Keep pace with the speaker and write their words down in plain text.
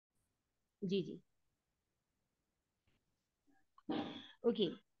Ji ji.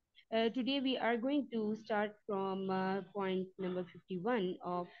 Okay. Today we are going to start from point number 51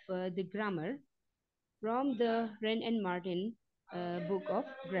 of the grammar from the Wren and Martin book of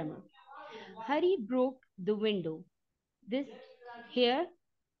grammar. Harry broke the window. This here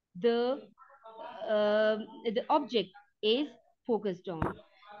the the object is focused on.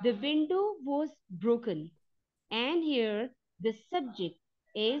 The window was broken, and here the subject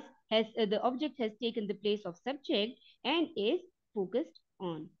is has the object has taken the place of subject and is focused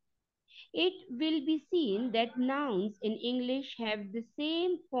on. It will be seen that nouns in English have the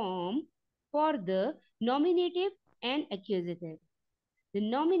same form for the nominative and accusative. The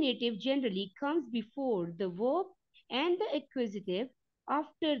nominative generally comes before the verb and the accusative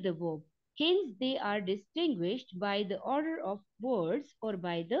after the verb. Hence, they are distinguished by the order of words or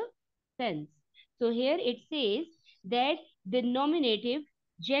by the tense. So, here it says that the nominative,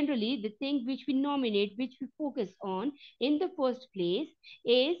 generally the thing which we nominate, which we focus on in the first place,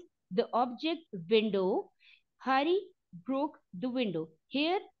 is the object window. Hari broke the window.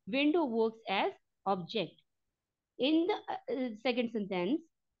 Here, window works as object. In the second sentence,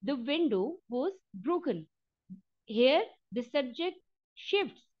 the window was broken. Here, the subject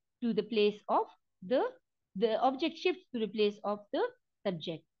shifts to the place of the object shifts to the place of the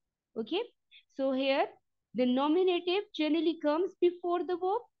subject. Okay. So here, the nominative generally comes before the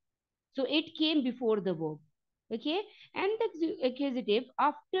verb. So it came before the verb. Okay. And the accusative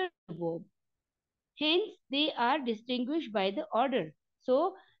after the verb. Hence, they are distinguished by the order.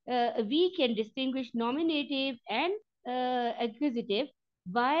 So, we can distinguish nominative and accusative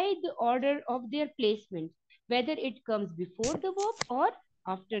by the order of their placement, whether it comes before the verb or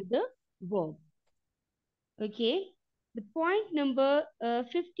after the verb. Okay. The point number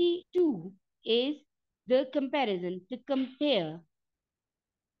 52 is the comparison, to compare.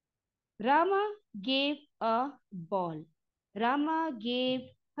 Rama gave a ball. Rama gave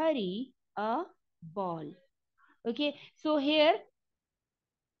Hari a ball. Okay, so here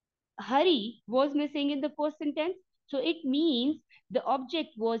Hari was missing in the first sentence. So it means the object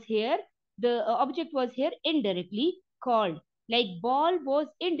was here, the object was here indirectly called. Like ball was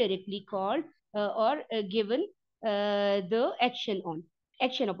indirectly called or given the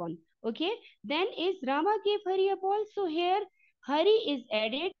action upon. Okay, then is Rama gave Hari a ball. So here Hari is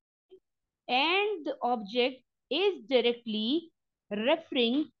added and the object is directly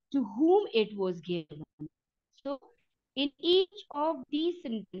referring to whom it was given. So, in each of these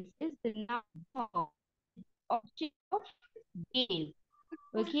sentences, the noun ball object of gave.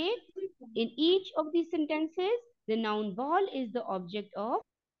 Okay. In each of these sentences, the noun ball is the object of.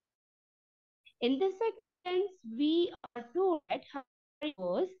 In the second sentence, we are told that Hari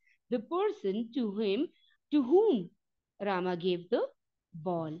was the person to whom Rama gave the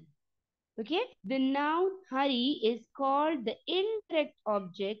ball. Okay. The noun Hari is called the indirect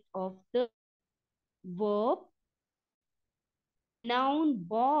object of the verb. Noun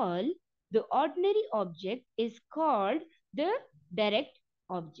ball, the ordinary object, is called the direct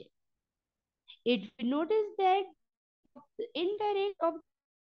object. It will notice that the indirect object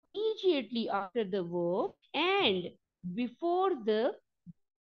immediately after the verb and before the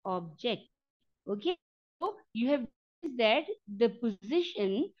object. Okay, so you have noticed that the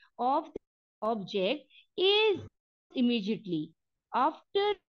position of the object is immediately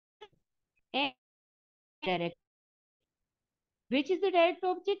after and direct. Which is the direct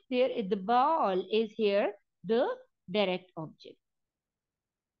object? There is the ball is here the direct object.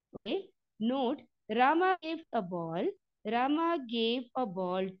 Okay. Note, Rama gave a ball. Rama gave a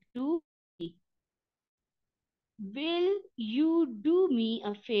ball to me. Will you do me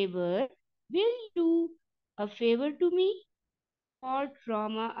a favor? Will you do a favor to me? Bought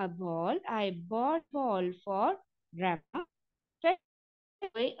Rama a ball. I bought ball for Rama. Fetch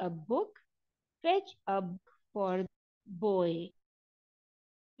away a book. Fetch a book for the boy.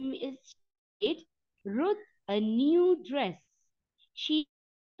 It Ruth a new dress. She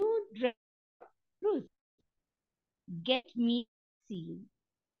new dress. Ruth, get me seen.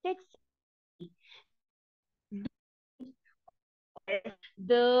 Text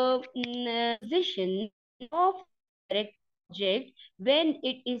the position of direct object when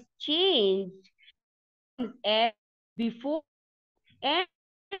it is changed as before and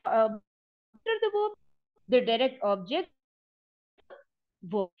after the verb, the direct object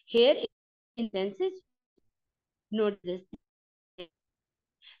verb. Here in sentences, note this.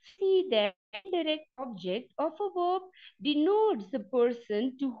 See that indirect object of a verb denotes the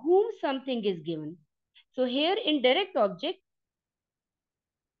person to whom something is given. So here indirect object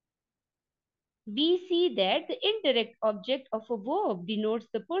we see that the indirect object of a verb denotes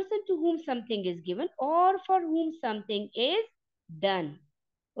the person to whom something is given or for whom something is done.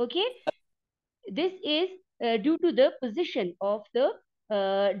 Okay, this is due to the position of the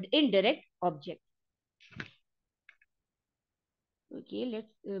indirect object. Okay,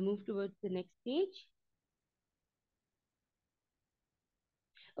 let's move towards the next page.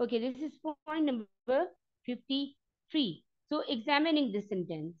 Okay, this is point number 53. So, examining the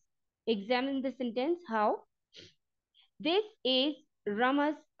sentence. Examine the sentence. How? This is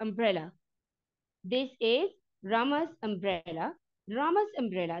Rama's umbrella. This is Rama's umbrella. Rama's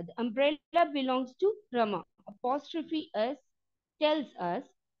umbrella. The umbrella belongs to Rama. Apostrophe us tells us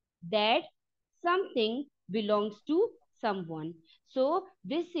that something belongs to someone. So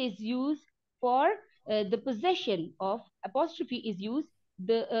this is used for the possession of apostrophe is used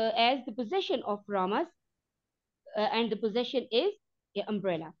as the possession of Rama's and the possession is a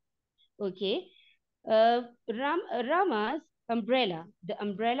umbrella. Okay. Rama's umbrella. The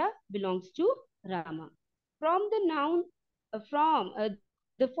umbrella belongs to Rama. From the noun, from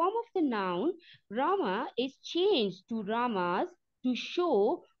the form of the noun, Rama is changed to Ramas to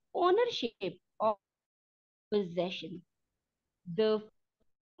show ownership or possession. The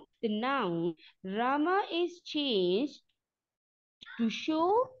form of the noun, Rama is changed to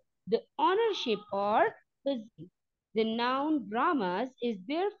show the ownership or possession. The noun Brahmas is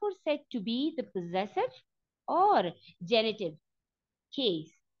therefore said to be the possessive or genitive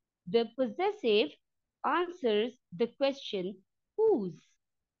case. The possessive answers the question whose.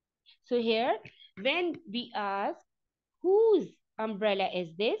 So here, when we ask whose umbrella is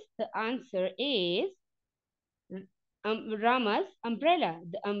this, the answer is Rama's umbrella.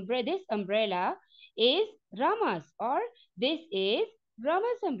 This umbrella is Rama's or this is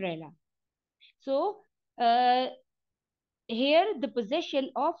Rama's umbrella. So here the possession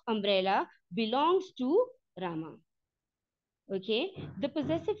of umbrella belongs to Rama. Okay, the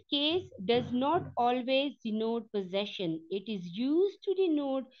possessive case does not always denote possession. It is used to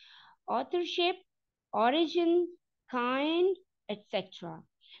denote authorship, origin, kind, etc.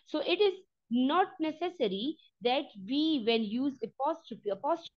 So it is not necessary that we, when use apostrophe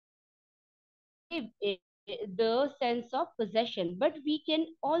give the sense of possession, but we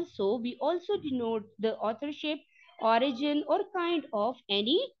also denote the authorship, origin, or kind of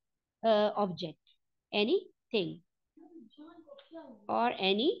any object, anything, or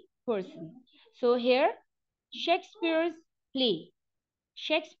any person. So here, Shakespeare's play.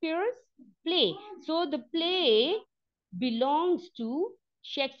 Shakespeare's play. So the play belongs to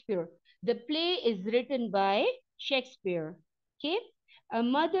Shakespeare. The play is written by Shakespeare. Okay. A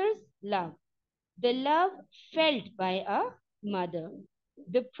mother's love. The love felt by a mother.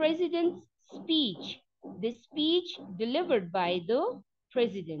 The president's speech. The speech delivered by the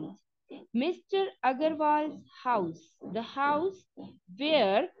president. Mr. Agarwal's house. The house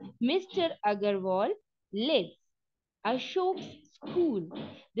where Mr. Agarwal lives. Ashok's school,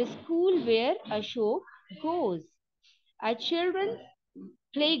 the school where Ashok goes. A children's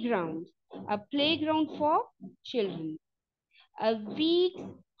playground, a playground for children. A week's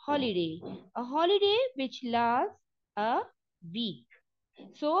holiday, a holiday which lasts a week.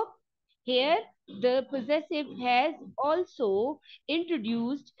 So here the possessive has also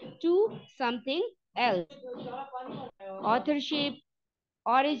introduced to something else. Authorship,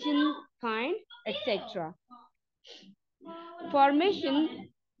 origin, kind, etc. Formation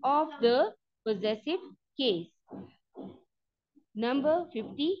of the possessive case. Number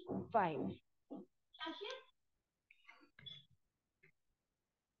 55.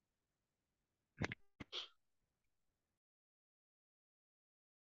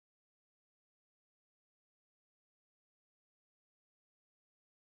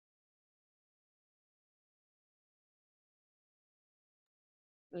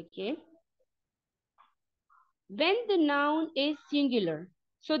 Okay. When the noun is singular.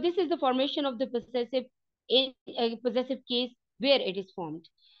 So this is the formation of the possessive in a possessive case where it is formed.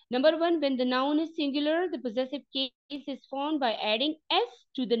 Number one, when the noun is singular, the possessive case is formed by adding s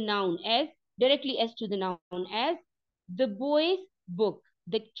to the noun as directly s to the noun as the boy's book,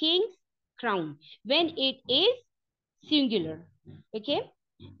 the king's crown. When it is singular. Okay.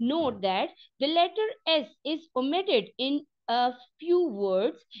 Note that the letter S is omitted in a few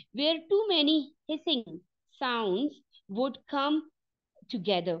words where too many hissing sounds would come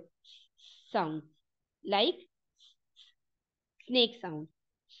together. Sounds like snake sound.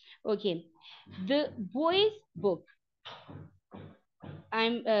 Okay. The boy's book.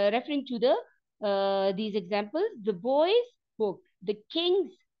 I'm referring to the these examples. The boy's book, the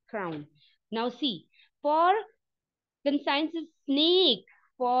king's crown. Now see, for conscience snake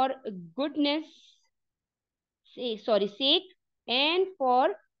for goodness sake, and for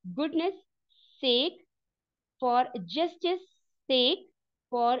goodness sake, for justice sake,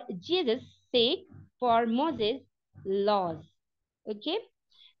 for Jesus sake, for Moses laws. Okay,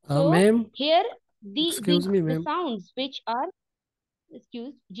 so Ma'am, here the excuse me, the ma'am. sounds which are,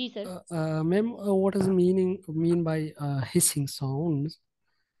 excuse Jesus. Ma'am, what is mean by hissing sounds?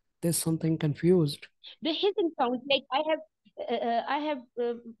 There's something confused. The hissing sounds, like I have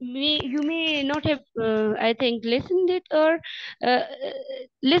you may not have I think listened it, or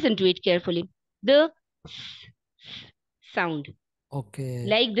listen to it carefully. The sound, Okay.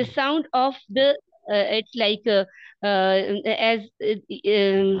 like the sound of the it's like as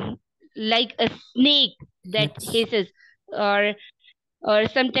like a snake that Yes. hisses, or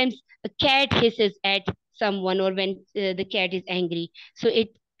sometimes a cat hisses at someone, or when the cat is angry, so it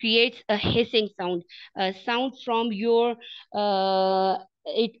creates a hissing sound, a sound from your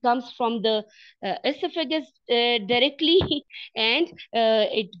it comes from the esophagus directly, and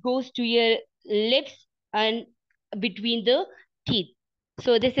it goes to your lips and between the teeth.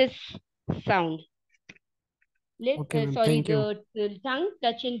 So this is sound. Okay, ma'am. Sorry, Thank you. the tongue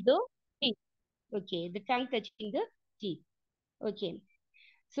touching the teeth. Okay, the tongue touching the teeth. Okay.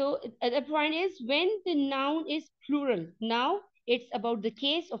 So the point is, when the noun is plural, now it's about the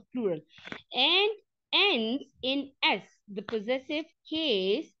case of plural, and ends in s. The possessive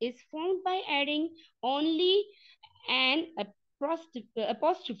case is found by adding only an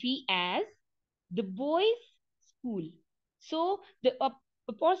apostrophe, as the boys' school. So the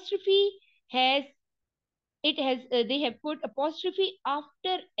apostrophe has they have put apostrophe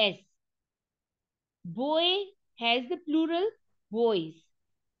after s. Boy has the plural boys.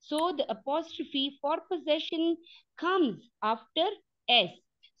 So the apostrophe for possession comes after s.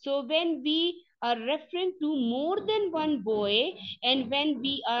 So when we are referring to more than one boy, and when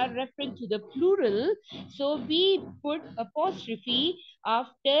we are referring to the plural, so we put apostrophe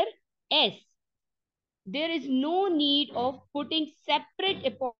after s. There is no need of putting separate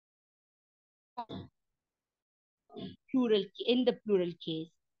apostrophe plural in the plural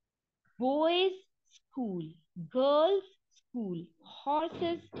case. Boys school, girls school,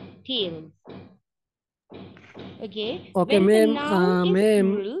 horses tails. Okay, Okay, when the ma'am. noun is Ma'am,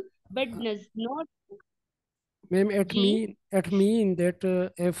 plural but does not, ma'am, ji, it mean that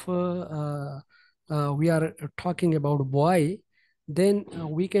if we are talking about boy, then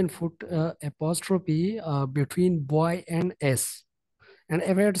we can put apostrophe between boy and s. And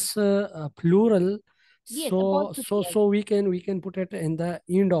if it's plural, yes, apostrophe s. so we can put it in the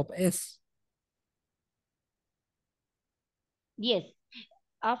end of s. Yes,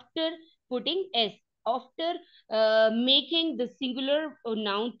 after putting s, after making the singular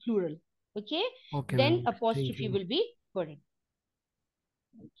noun plural. Okay, Okay, then ma'am. Thank apostrophe you. will be put.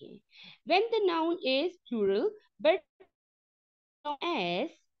 Okay. When the noun is plural but ends in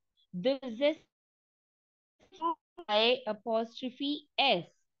s, the possessive case is formed by apostrophe s.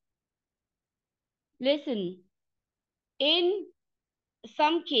 Listen, in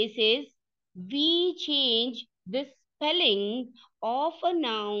some cases, we change the spelling of a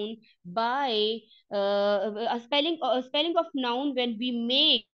noun by a spelling of noun when we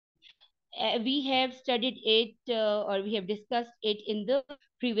make. We have studied it, or we have discussed it in the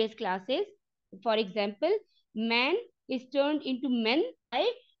previous classes. For example, man is turned into men by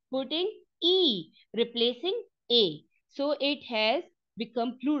putting e replacing a, so it has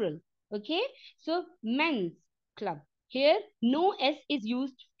become plural. Okay, so men's club. Here no s is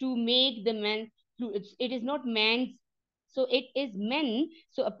used to make the men it is not man's, so it is men,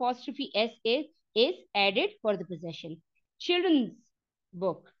 so apostrophe s is added for the possession. Children's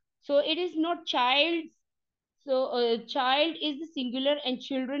book, so it is not child's. So child is the singular and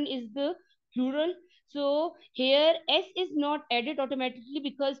children is the plural. So here s is not added automatically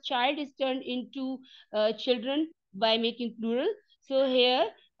because child is turned into children by making plural. So here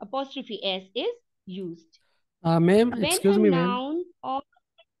apostrophe s is used. Ma'am, When excuse a me, ma'am. noun or,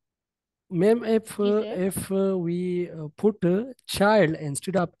 Ma'am, yes sir, if we put child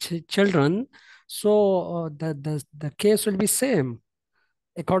instead of children, so the case will be same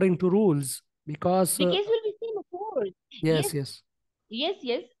according to rules, because the case will be same, of course. yes, Yes, yes.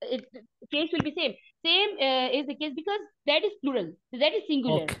 yes, the case will be same. Same is the case because that is plural, so that is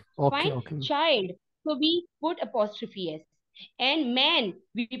singular. Okay, okay, Fine. okay, ma'am. Child, so we put apostrophe s, and man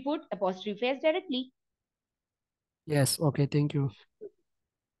we put apostrophe s directly. Yes, okay, thank you.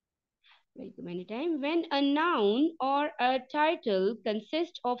 Welcome anytime. When a noun or a title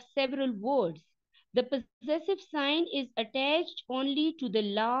consists of several words, the possessive sign is attached only to the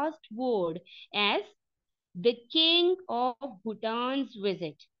last word, as the king of Bhutan's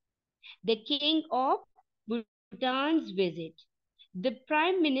visit. The king of Bhutan's visit. The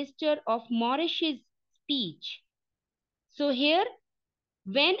prime minister of Mauritius' speech. So here,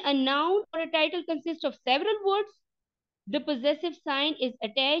 when a noun or a title consists of several words, the possessive sign is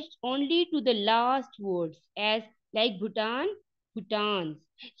attached only to the last words, as like Bhutan, Bhutans.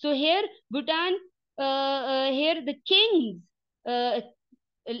 So here, Bhutan, here the kings, uh,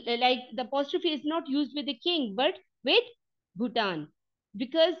 like the apostrophe is not used with the king, but with Bhutan,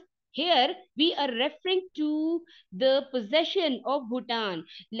 because here we are referring to the possession of Bhutan.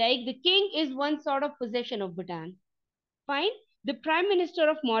 Like the king is one sort of possession of Bhutan. Fine. The prime minister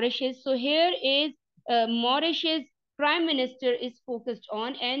of Mauritius. So here is Mauritius prime minister is focused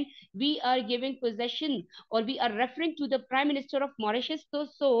on, and we are giving possession, or we are referring to the prime minister of Mauritius.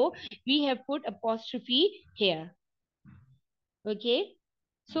 So we have put apostrophe here. Okay.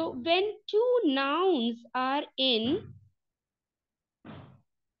 So when two nouns are in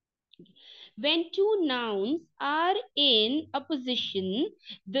a position,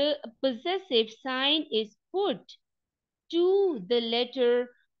 the possessive sign is put to the letter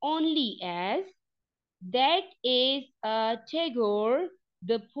only, as that is a Tagore,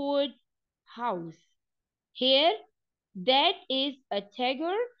 the poet's house. Here, that is a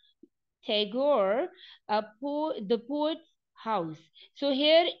Tagore, the poet's house. So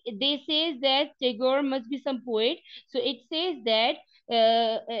here they says that Tagore must be some poet. So it says that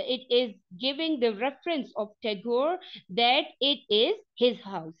it is giving the reference of Tagore, that it is his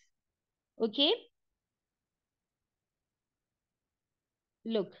house. Okay,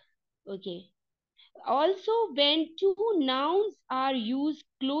 look. Okay. Also, when two nouns are used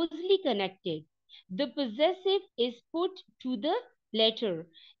closely connected, the possessive is put to the letter,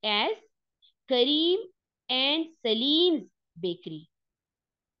 as Kareem and Salim's bakery,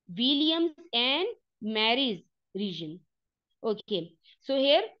 Williams and Mary's region. Okay, so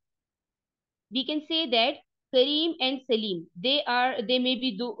here we can say that Kareem and Salim, they may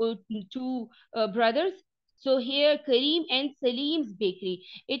be two brothers. So here Kareem and Salim's bakery.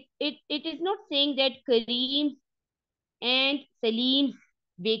 It is not saying that Kareem's and Salim's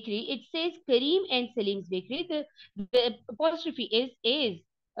bakery. It says Kareem and Salim's bakery. The apostrophe is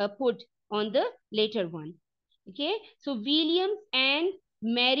put on the later one. Okay, so Williams and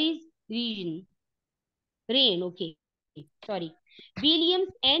Mary's region. Rain, okay, sorry. Williams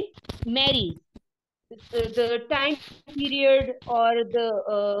and Mary's, the time period or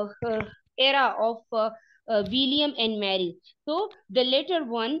the era of William and Mary. So the later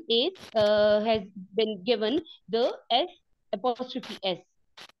one is has been given the S apostrophe S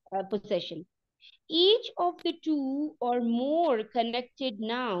possession. Each of the two or more connected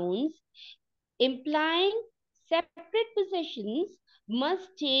nouns implying separate possessions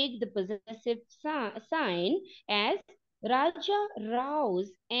must take the possessive sign, as Raja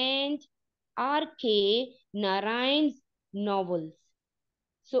Rao's and R.K. Narayan's novels.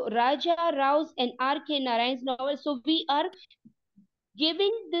 So Raja Rao's and R.K. Narayan's novels. So we are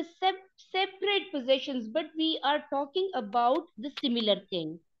giving the separate possessions, but we are talking about the similar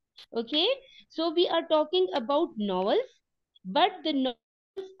thing. Okay, so we are talking about novels, but the novels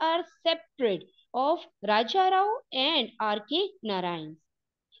are separate of Raja Rao and R.K. Narayan.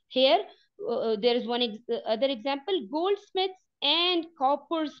 Here, there is one other example: goldsmiths and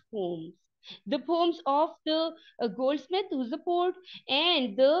coppers poems. The poems of the goldsmith, who's a poet,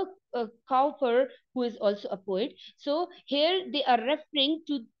 and the copper, who is also a poet. So here they are referring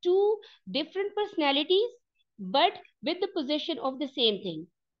to two different personalities, but with the possession of the same thing,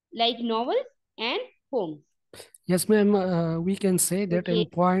 like novels and poems. Yes, ma'am. We can say that Okay.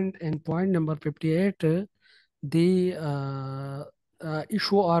 in point number 58, the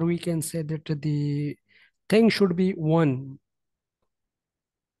issue, or we can say that the thing should be one.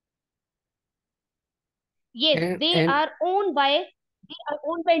 Yes, And they are owned by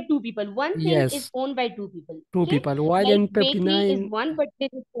two people. One thing is yes, owned by two people. two Okay, people. While like in bakery is 59, one, but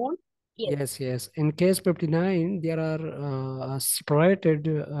it is owned. Yes, yes, yes. In case 59, there are separated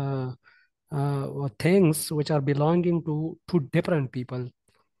things which are belonging to two different people.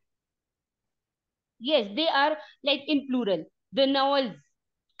 yes, they are like in plural. The novels,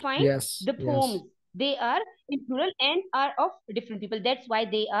 fine. Yes, The yes. poems, they are in plural and are of different people. That's why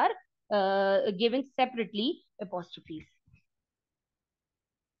they are given separately apostrophes.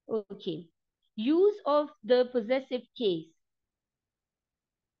 Okay, use of the possessive case.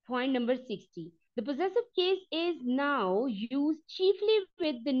 Point number 60. The possessive case is now used chiefly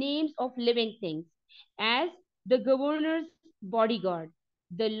with the names of living things, as the governor's bodyguard,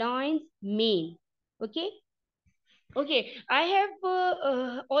 the lion's mane. Okay. Okay. I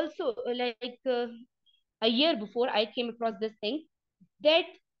have also like a year before I came across this thing, that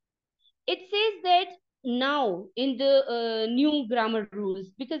it says that now in the new grammar rules,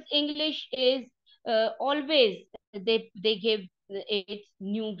 because English is always they give its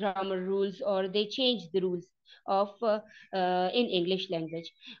new grammar rules, or they change the rules of in English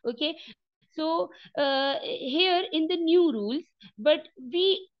language. Okay, so here in the new rules, but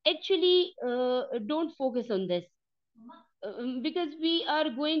we actually don't focus on this, because we are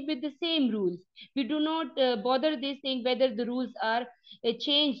going with the same rules. We do not bother this thing whether the rules are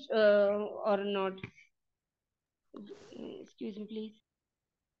changed or not. Excuse me, please.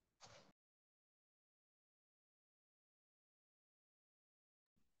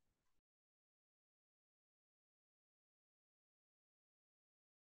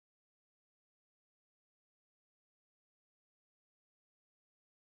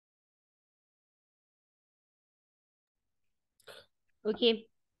 Okay,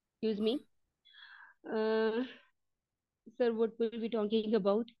 excuse me. Uh, sir, what will we talking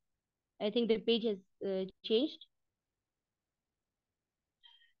about? I think the page has changed.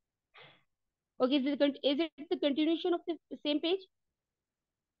 Okay, is it the continuation of the same page?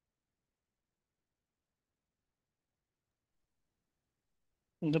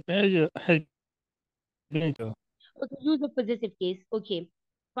 The page has changed. Okay, use of possessive case. Okay,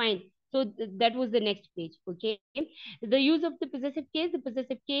 fine. So that was the next page. Okay, the use of the possessive case. The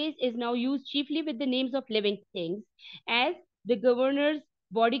possessive case is now used chiefly with the names of living things, as the governor's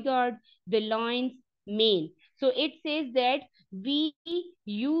bodyguard, the lion's mane. So it says that we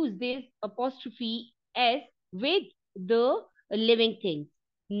use this apostrophe s with the living things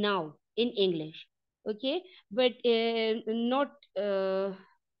now in English. Okay, but not.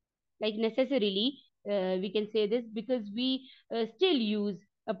 Like necessarily we can say this, because we still use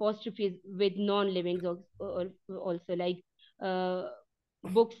apostrophes with non-livings, also like uh,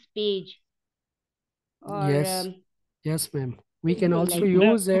 books page, or Yes, yes, ma'am. We can anything also like that.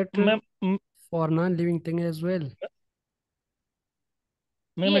 Ma'am, use it ma'am, for non-living thing as well.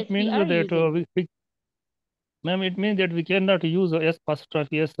 ma'am, Yes, it we means are that using. ma'am, it means that we cannot use S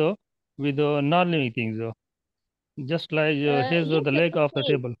apostrophe S with non-living things, just like here's Yes, the sir, leg it of the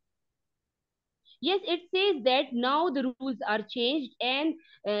says. table. Yes, it says that now the rules are changed, and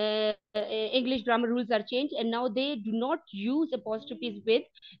English grammar rules are changed, and now they do not use apostrophes with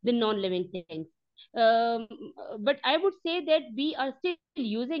the non-living things. Um, but I would say that we are still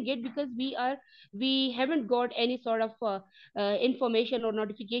using it, because we haven't got any sort of information or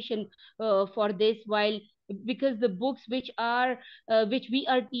notification for this, while because the books which we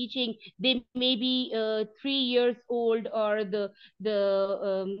are teaching, they may be 3 years old, or the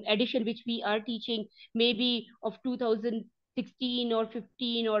edition which we are teaching maybe of 2016 or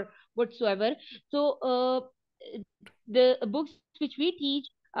 15 or whatsoever. So the books which we teach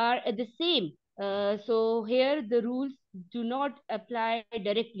are the same. So here the rules do not apply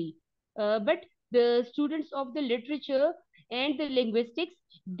directly, but the students of the literature and the linguistics,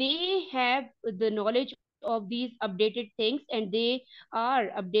 they have the knowledge of these updated things, and they are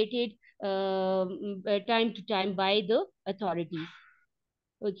updated time to time by the authorities.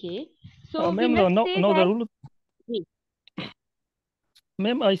 Okay, so we Ma'am, must say now the that. rule, Wait,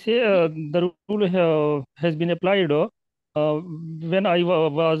 ma'am, I say yes, the rule has been applied when I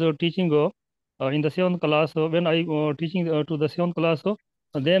was teaching in the seventh class. When I teaching to the seventh class,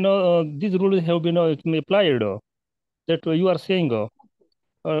 then these rules have been applied. That you are saying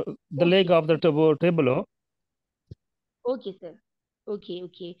the leg okay, of the table. okay, sir. Okay,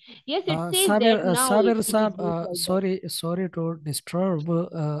 okay. Yes, it says Sabir, that now Sabir it is Saab, used like that. sorry to disturb.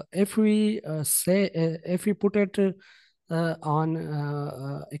 If we if we put it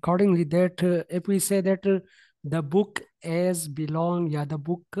on accordingly, that if we say that the book as belong, yeah, the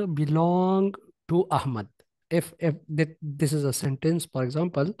book belong to Ahmad. If that this is a sentence, for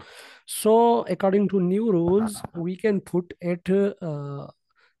example, so according to new rules, we can put it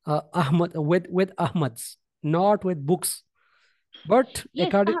Ahmad with Ahmad's, not with books. But Yes,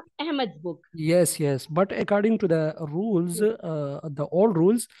 according Ahmed's book. Yes, yes. But according to the rules, Yes. the old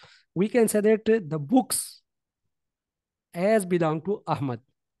rules, we can say that the books as belong to Ahmad.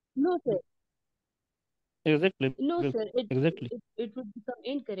 No, sir. Exactly, No, sir. exactly. It would become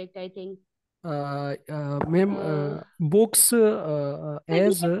incorrect, I think. Ma'am, Uh, books sir, we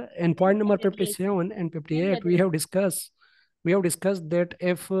as can in say point number that, yes. 57 and Yes, 58, brother. we have discussed that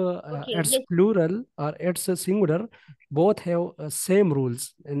if Okay, it's yes. plural or it's a singular, both have same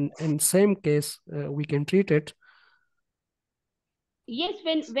rules. In same case, we can treat it. Yes,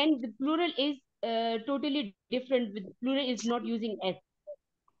 when the plural is totally different, with plural is not using s.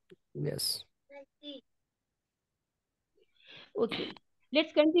 Yes. Okay,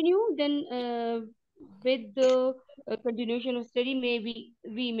 let's continue then. with the continuation of study, maybe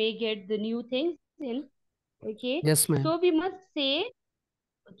we may get the new things in. Okay, Yes, so ma'am. we must say,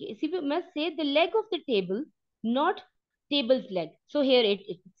 okay, so we must say the leg of the table, not table's leg. So here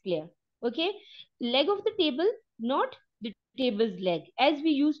it's clear. Okay, leg of the table, not the table's leg. As we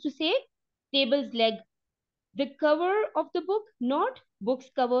used to say, table's leg. The cover of the book, not book's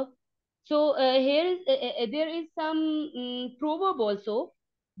cover. So here is there is some proverb also.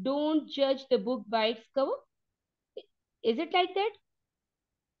 Don't judge the book by its cover. Is it like that?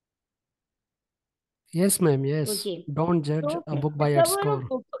 Yes, ma'am. Yes. Okay. Don't judge So a book the by its cover of cover.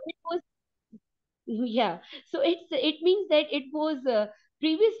 book, so it was, yeah. So it means that it was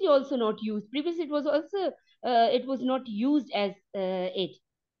previously also not used. Previously it was not used as it.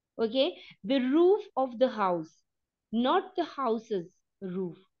 Okay, the roof of the house, not the house's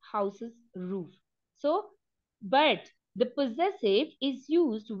roof. House's roof. So, but the possessive is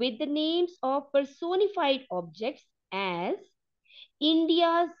used with the names of personified objects as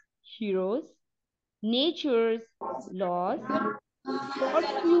India's heroes, nature's laws,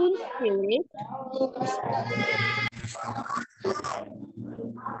 fortune's spirit.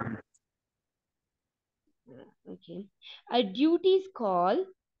 Okay, a duty's call,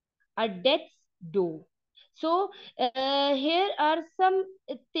 a death's door. So here are some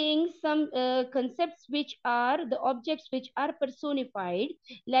things, some concepts which are the objects which are personified,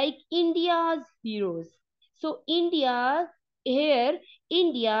 like India's heroes. So India is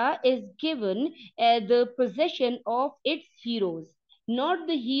given the possession of its heroes, not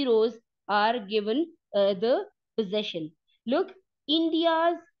the heroes are given the possession. Look,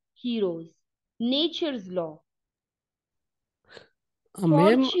 India's heroes, nature's law,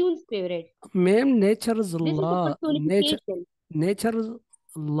 Ma'am, fortune's spirit. ma'am, nature's This is the law, personification. nature's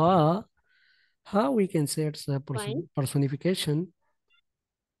law, how we can say it's a Fine. personification?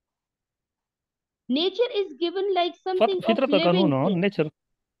 Nature is given like something of फितरत का कानून living हो thing. Nature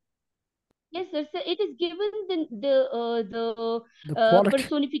Yes, sir. So it is given the The quality.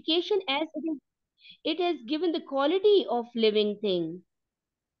 personification as it has given the quality of living thing.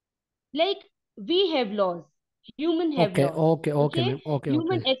 Like we have laws, human have Okay, laws. okay, okay, Okay, ma'am. Okay,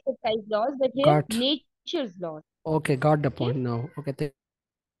 human okay. exercise laws, but here Got. nature's laws. Okay, got the Okay, point now. Okay,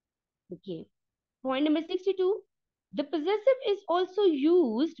 okay. Point number 62. The possessive is also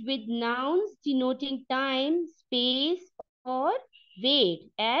used with nouns denoting time, space, or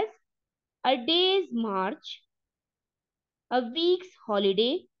weight, as a day's march, a week's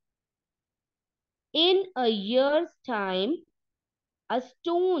holiday, in a year's time, a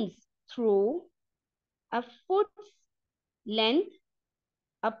stone's throw, a foot's length,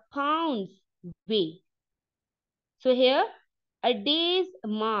 a pound's weight. So here, a day's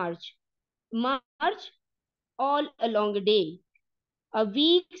march, march all along a day, a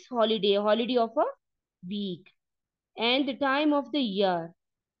week's holiday, a holiday of a week, and the time of the year,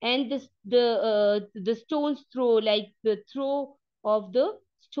 and the stone's throw, like the throw of the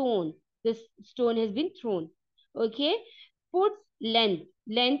stone. This stone has been thrown. Okay, foot's length,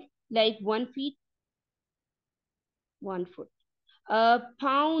 length like 1 feet, 1 foot.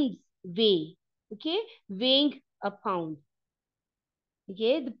 Pounds weigh. Okay, weighing a pound.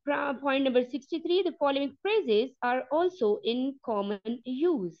 Okay, the point number 63. The following phrases are also in common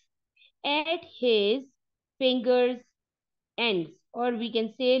use. At his fingers ends, or we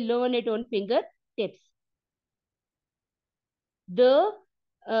can say learn it on fingertips. The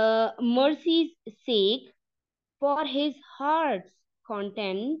mercy's sake, for his heart's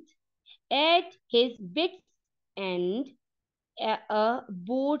content, at his wit's end, a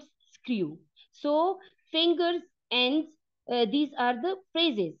boat's screw. So fingers, ends, these are the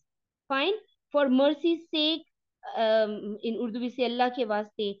phrases. Fine. For mercy's sake, in Urdu we say Allah ke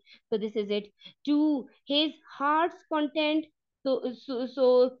vaste. So this is it. To his heart's content. So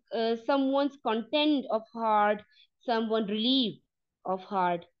someone's content of heart, someone relief of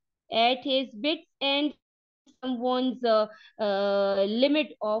heart. At his wit's end, someone's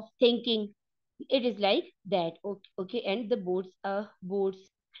limit of thinking. It is like that. Okay, okay. And the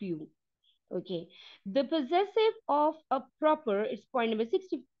boat's crew. Okay, the possessive of a proper, it's point number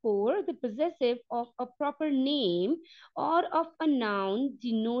 64. The possessive of a proper name or of a noun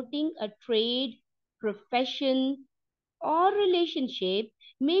denoting a trade, profession, or relationship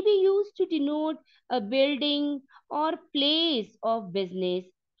may be used to denote a building or place of business.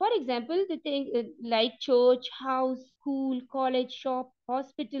 For example, the thing like church, house, school, college, shop,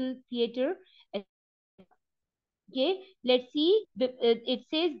 hospital, theater, etc. Okay, let's see. It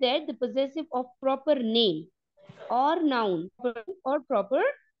says that the possessive of proper name or noun or proper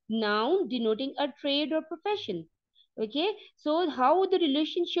noun denoting a trade or profession. Okay, so how the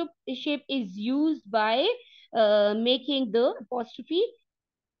relationship is used by making the apostrophe.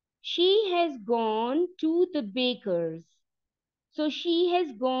 She has gone to the baker's. So she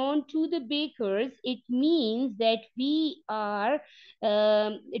has gone to the baker's. It means that we are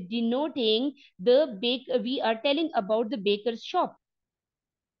denoting the we are telling about the baker's shop.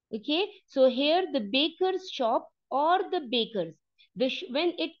 Okay, so here the baker's shop or the bakers.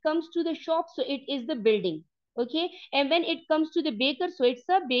 When it comes to the shop, so it is the building. Okay, and when it comes to the baker, so it's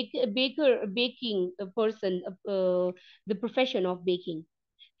a baker, baking person, the profession of baking.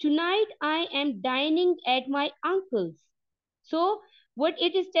 Tonight I am dining at my uncle's. So what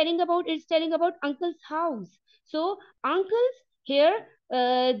it is telling about, it's telling about uncle's house. So uncle's here,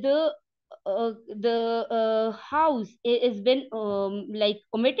 the house is been like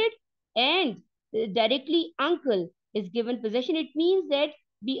omitted, and directly uncle is given possession. It means that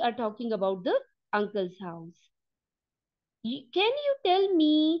we are talking about the uncle's house. Can you tell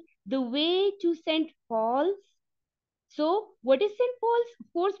me the way to St. Paul's? So what is St. Paul's?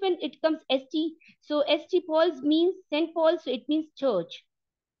 Of course, when it comes ST, so ST Paul's means St. Paul, so it means church.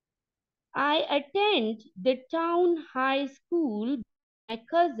 I attend the town high school, but my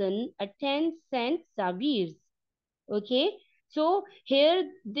cousin attends St. Xavier's. Okay, so here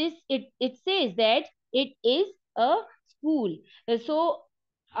it says that it is a school. So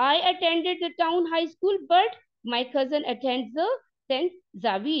I attended the town high school, but my cousin attends the St.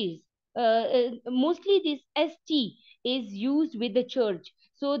 Xavier's. Mostly this ST is used with the church,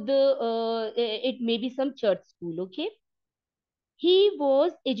 so it may be some church school. Okay, he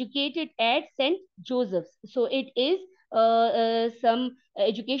was educated at St. Joseph's. So it is some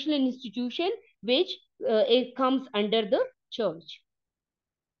educational institution which it comes under the church.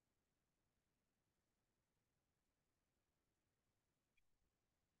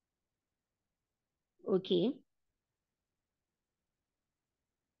 Okay,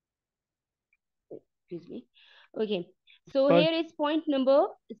 excuse me. Okay, so Five, here is point number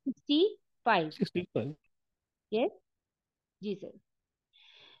 65. 65. Yes, Jesus.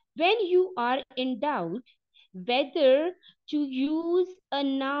 When you are in doubt whether to use a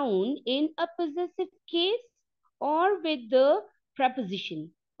noun in a possessive case or with the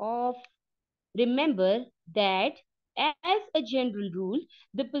preposition of, remember that as a general rule,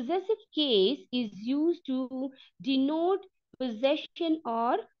 the possessive case is used to denote possession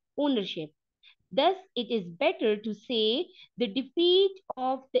or ownership. Thus, it is better to say the defeat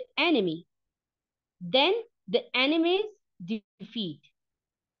of the enemy than the enemy's defeat.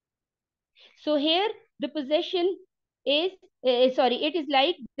 So here the possession is, sorry, it is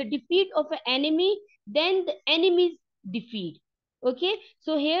like the defeat of an enemy, then the enemy's defeat. Okay,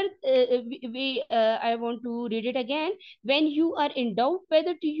 so here I want to read it again. When you are in doubt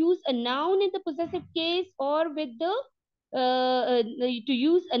whether to use a noun in the possessive case or with the to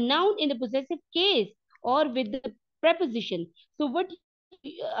use a noun in the possessive case or with the preposition. So what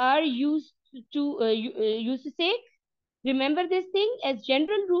you are used to say. Remember this thing, as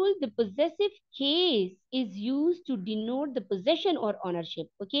general rule, the possessive case is used to denote the possession or ownership.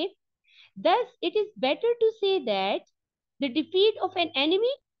 Okay. Thus, it is better to say that the defeat of an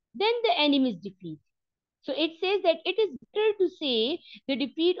enemy than the enemy's defeat. So it says that it is better to say the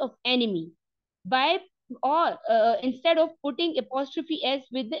defeat of enemy by, or instead of putting apostrophe s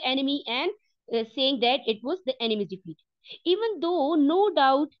with the enemy and saying that it was the enemy's defeat. Even though no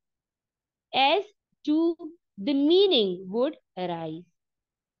doubt as to the meaning would arise.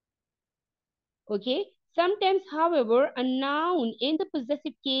 Okay. Sometimes, however, a noun in the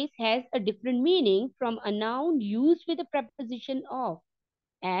possessive case has a different meaning from a noun used with the preposition of,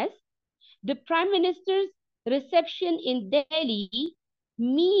 as the Prime Minister's reception in Delhi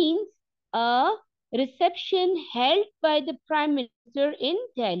means a reception held by the Prime Minister in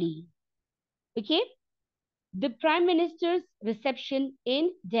Delhi. Okay. The Prime Minister's reception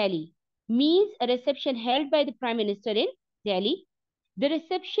in Delhi means a reception held by the Prime Minister in Delhi. The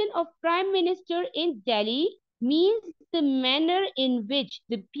reception of Prime Minister in Delhi means the manner in which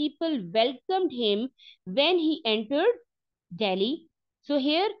the people welcomed him when he entered Delhi. So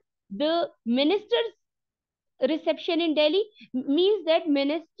here the minister's reception in Delhi means that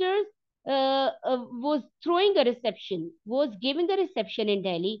ministers was throwing a reception, was giving a reception in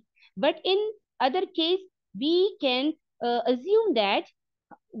Delhi. But in other case, we can assume that,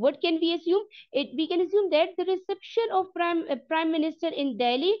 what can we assume? We can assume that the reception of prime minister in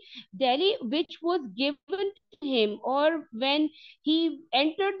Delhi, which was given to him, or when he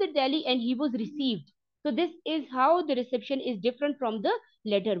entered the Delhi and he was received. So this is how the reception is different from the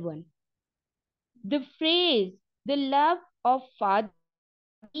later one. The phrase, the love of father,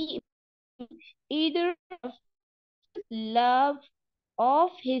 may mean either love love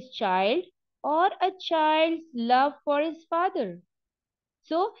of his child or a child's love for his father.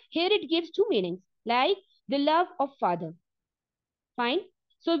 So here it gives two meanings, like the love of father. Fine.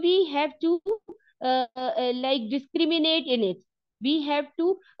 So we have to like discriminate in it. We have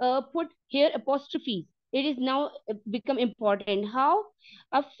to put here apostrophes. It is now become important. How?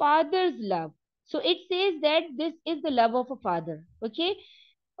 A father's love. So it says that this is the love of a father. Okay,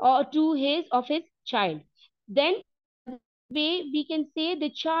 or to his of his child. Then in other way we can say the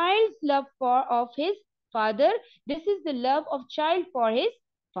child's love for of his father. This is the love of child for his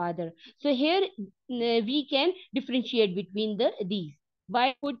father. So here we can differentiate between these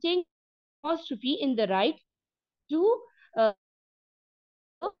by putting apostrophe in the right to make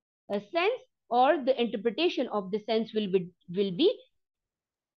the sense, or the interpretation of the sense will be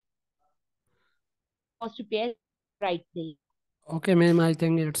apostrophe as right there. Okay, ma'am, I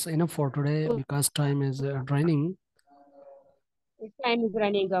think it's enough for today Okay, because time is draining. time is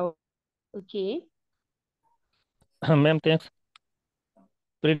running out. Okay. Ma'am, thanks.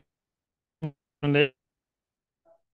 Very